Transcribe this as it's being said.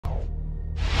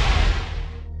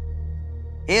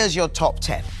Here's your top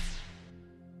 10.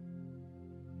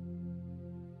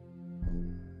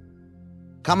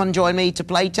 Come and join me to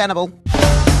play Tenable.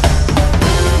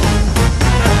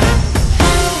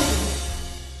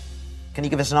 Can you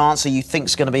give us an answer you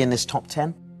think's going to be in this top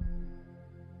 10?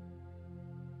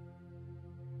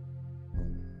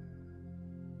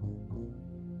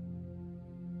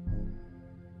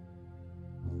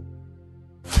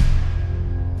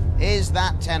 Is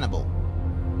that Tenable?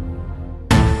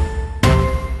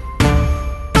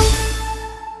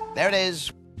 There it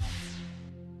is.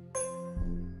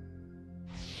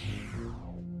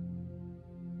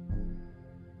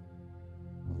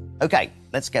 Okay,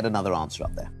 let's get another answer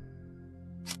up there.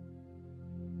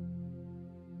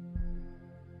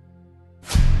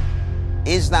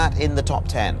 Is that in the top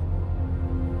 10?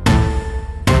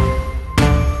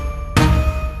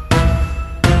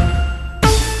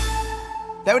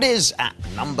 There it is at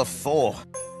number 4.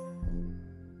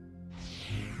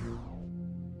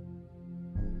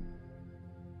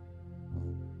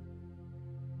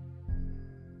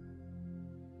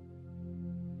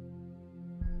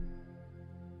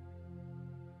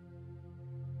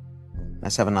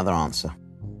 Let's have another answer.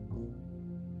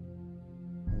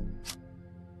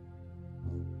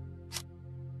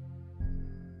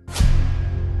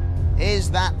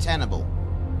 Is that Tenable?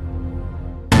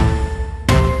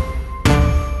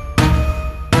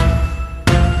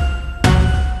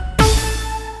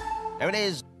 There it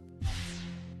is.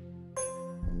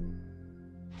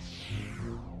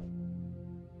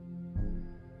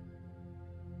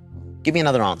 Give me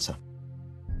another answer.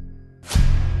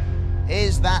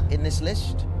 Is that in this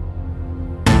list?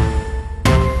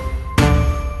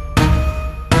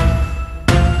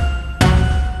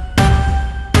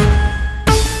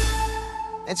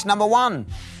 It's number 1.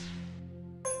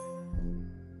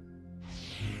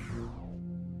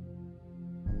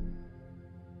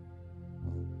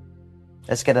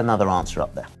 Let's get another answer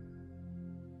up there.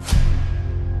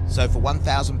 So for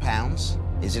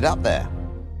 £1,000, is it up there?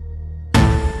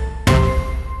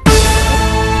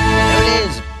 There it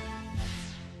is.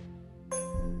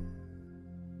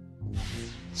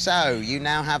 So you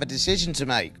now have a decision to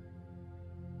make.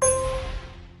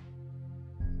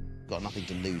 Got nothing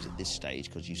to lose at this stage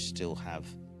because you still have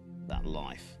that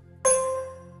life.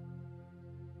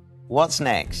 What's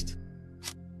next?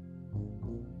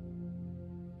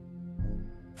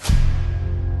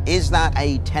 Is that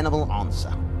a tenable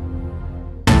answer?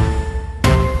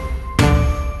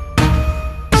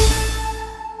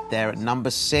 There at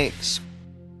number 6.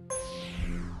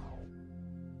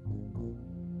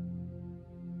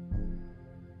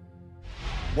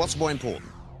 What's more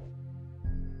important?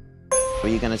 Are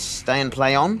you going to stay and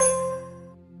play on?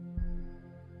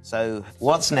 So,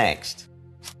 what's next?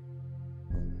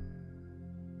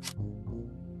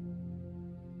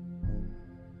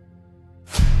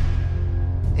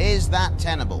 Is that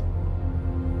tenable?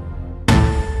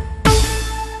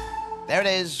 There it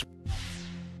is.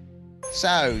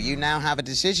 So, you now have a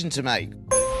decision to make.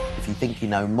 If you think you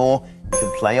know more, you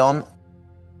can play on.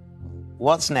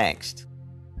 What's next?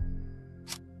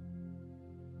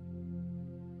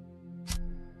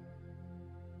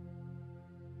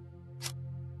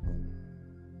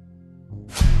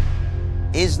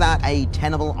 Is that a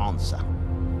tenable answer?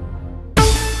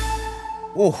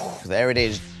 Oh, there it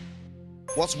is.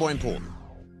 What's more important?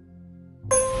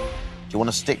 Do you want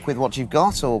to stick with what you've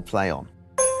got or play on?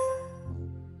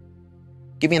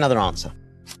 Give me another answer.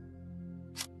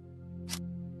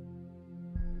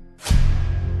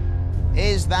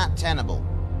 Is that tenable?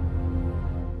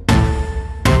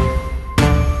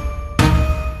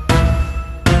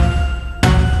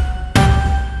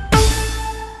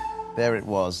 There it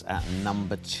was at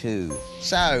number 2.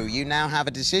 So, you now have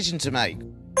a decision to make.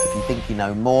 If you think you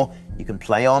know more, you can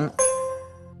play on.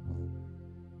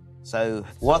 So,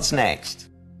 what's next?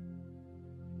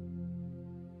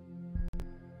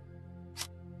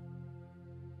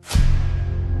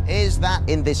 Is that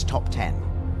in this top 10?